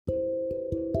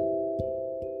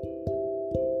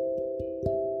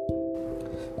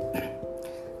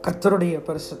கர்த்தருடைய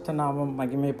பரிசுத்த நாமம்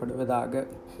மகிமைப்படுவதாக.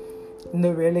 இந்த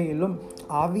வேளையிலும்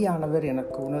ஆவியானவர்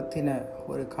எனக்கு உணர்த்தின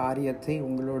ஒரு காரியத்தை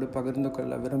உங்களோடு பகிர்ந்து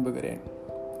கொள்ள விரும்புகிறேன்.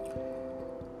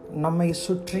 நம்மை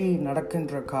சுற்றி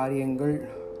நடக்கின்ற காரியங்கள்,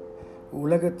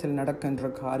 உலகத்தில்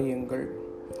நடக்கின்ற காரியங்கள்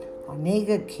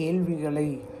அநேக கேள்விகளை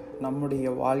நம்முடைய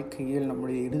வாழ்க்கையில்,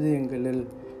 நம்முடைய இருதயங்களில்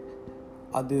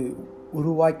அது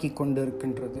உருவாக்கி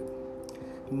கொண்டிருக்கின்றது.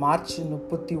 மார்ச்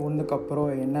 31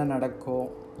 அப்புறம் என்ன நடக்கும்,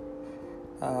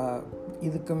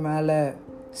 இதுக்கு மேலே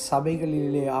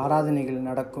சபைகளிலே ஆராதனைகள்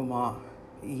நடக்குமா,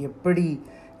 எப்படி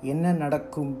என்ன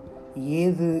நடக்கும்,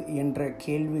 ஏது என்ற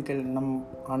கேள்விகள் நம்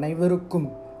அனைவருக்கும்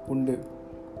உண்டு.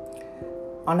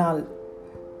 ஆனால்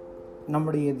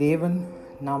நம்முடைய தேவன்,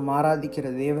 நாம் ஆராதிக்கிற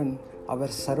தேவன்,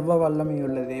 அவர் சர்வ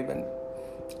வல்லமையுள்ள தேவன்.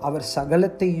 அவர்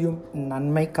சகலத்தையும்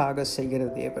நன்மைக்காக செய்கிற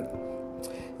தேவன்.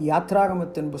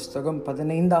 யாத்ராகமத்தின் புஸ்தகம்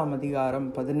 15ஆம் அதிகாரம்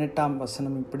 18ஆம்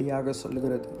வசனம் இப்படியாக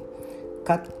சொல்லுகிறது: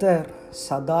 கர்த்தர்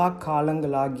சதா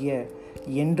காலங்களாகிய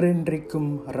என்றென்றைக்கும்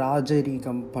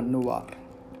ராஜரீகம் பண்ணுவார்.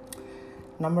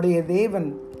 நம்முடைய தேவன்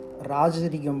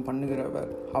ராஜரீகம் பண்ணுகிறவர்.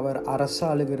 அவர்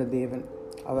அரசாளுகிற தேவன்.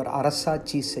 அவர்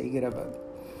அரசாட்சி செய்கிறவர்.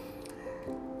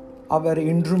 அவர்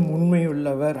என்றும்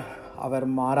உண்மையுள்ளவர். அவர்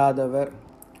மாறாதவர்.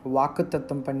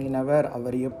 வாக்குத்தத்தம் பண்ணினவர்.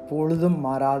 அவர் எப்பொழுதும்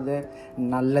மாறாத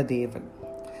நல்ல தேவன்.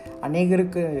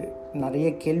 அநேகருக்கு நிறைய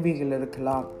கேள்விகள்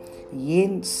இருக்கலாம்.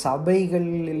 ஏன்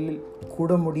சபைகளில்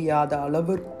கூட முடியாத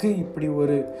அளவிற்கு இப்படி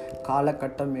ஒரு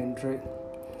காலகட்டம் என்று?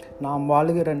 நாம்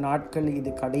வாழுகிற நாட்கள்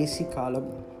இது கடைசி காலம்.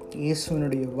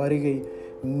 இயேசுவினுடைய வருகை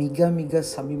மிக மிக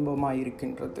சமீபமாக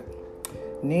இருக்கின்றது.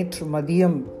 நேற்று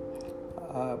மதியம்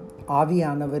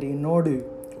ஆவியானவர் என்னோடு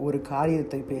ஒரு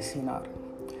காரியத்தை பேசினார்.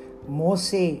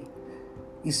 மோசே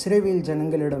இஸ்ரவேல்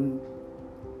ஜனங்களிடம்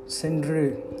சென்று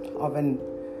அவன்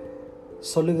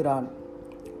சொல்லுகிறான்,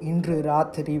 இன்று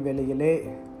ராத்திரி வேளையிலே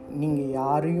நீங்கள்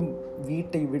யாரையும்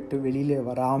வீட்டை விட்டு வெளியிலே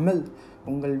வராமல்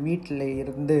உங்கள் வீட்டில்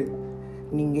இருந்து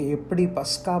நீங்கள் எப்படி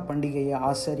பஸ்கா பண்டிகையை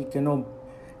ஆசரிக்கணும்,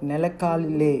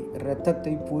 நிலக்காலிலே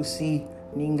இரத்தத்தை பூசி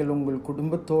நீங்கள் உங்கள்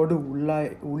குடும்பத்தோடு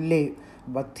உள்ளே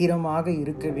பத்திரமாக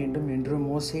இருக்க வேண்டும் என்று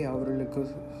மோசே அவர்களுக்கு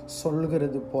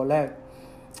சொல்கிறது போல,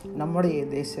 நம்முடைய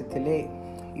தேசத்திலே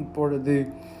இப்பொழுது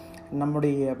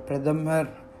நம்முடைய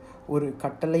பிரதமர் ஒரு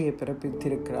கட்டளையை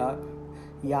பிறப்பித்திருக்கிறார்,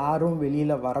 யாரும்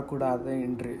வெளியில் வரக்கூடாது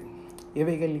என்று.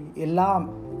 இவைகள் எல்லாம்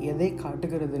எதை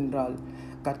காட்டுகிறது என்றால்,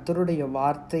 கர்த்தருடைய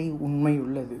வார்த்தை உண்மை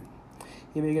உள்ளது.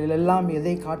 இவைகள் எல்லாம்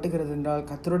எதை காட்டுகிறது என்றால்,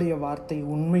 கர்த்தருடைய வார்த்தை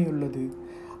உண்மை உள்ளது.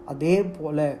 அதே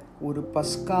போல ஒரு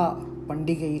பஸ்கா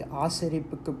பண்டிகை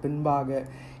ஆசரிப்புக்கு பின்பாக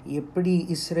எப்படி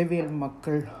இஸ்ரவேல்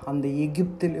மக்கள் அந்த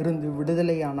எகிப்தில் இருந்து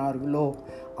விடுதலையானார்களோ,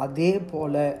 அதே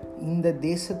போல இந்த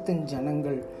தேசத்தின்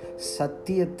ஜனங்கள்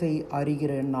சத்தியத்தை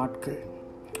அறிகிற நாட்கள்.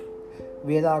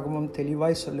 வேதாகமம்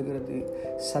தெளிவாய் சொல்லுகிறது,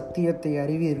 சத்தியத்தை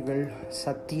அறிவீர்கள்,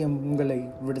 சத்தியம் உங்களை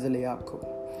விடுதலையாக்கும்.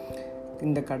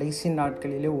 இந்த கடைசி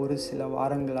நாட்களிலே ஒரு சில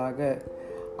வாரங்களாக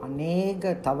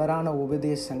அநேக தவறான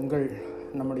உபதேசங்கள்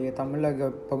நம்முடைய தமிழக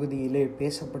பகுதியிலே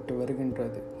பேசப்பட்டு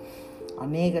வருகின்றது.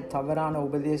 அநேக தவறான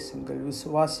உபதேசங்கள்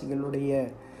விசுவாசிகளுடைய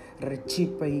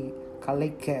இரட்சிப்பை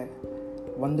கலைக்க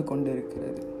வந்து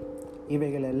கொண்டிருக்கிறது.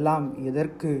 இவைகள் எல்லாம்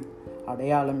எதற்கு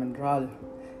அடையாளம் என்றால்,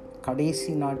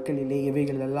 கடைசி நாட்களிலே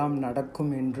இவைகள் எல்லாம்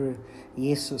நடக்கும் என்று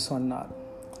இயேசு சொன்னார்.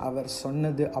 அவர்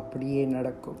சொன்னது அப்படியே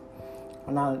நடக்கும்.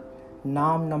 ஆனால்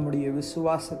நாம் நம்முடைய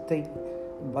விசுவாசத்தை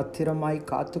பத்திரமாய்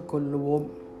காத்து கொள்ளுவோம்,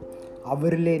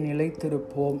 அவரிலே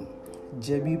நிலைத்திருப்போம்,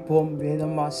 ஜெபிப்போம்,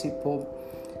 வேதம் வாசிப்போம்.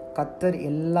 கர்த்தர்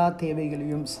எல்லா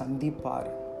தேவைகளையும் சந்திப்பார்.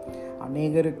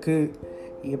 அநேகருக்கு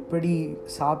எப்படி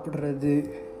சாப்பிட்றது,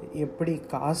 எப்படி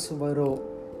காசு வரும்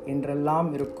என்றெல்லாம்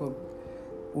இருக்கும்.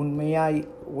 உண்மையாய்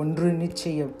ஒன்று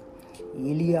நிச்சயம்,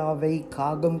 எலியாவை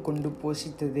காகம் கொண்டு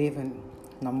போஷித்த தேவன்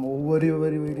நம்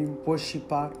ஒவ்வொருவரையும்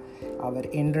போஷிப்பார். அவர்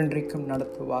என்றென்றைக்கும்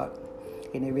நடத்துவார்.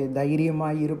 எனவே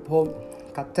தைரியமாயிருப்போம்,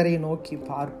 கர்த்தரை நோக்கி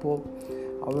பார்ப்போம்,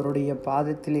 அவருடைய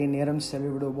பாதத்திலே நேரம்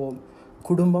செலவிடுவோம்,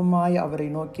 குடும்பமாய் அவரை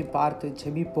நோக்கி பார்த்து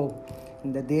ஜெபிப்போம்.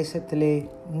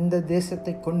 இந்த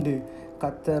தேசத்தை கொண்டு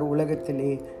கர்த்தர்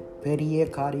உலகத்திலே பெரிய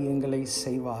காரியங்களை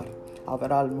செய்வார்.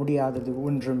 அவரால் முடியாதது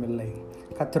ஒன்றுமில்லை.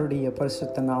 கர்த்தருடைய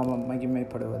பரிசுத்த நாமம்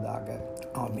மகிமைப்படுவதாக.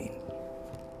 ஆமீன்.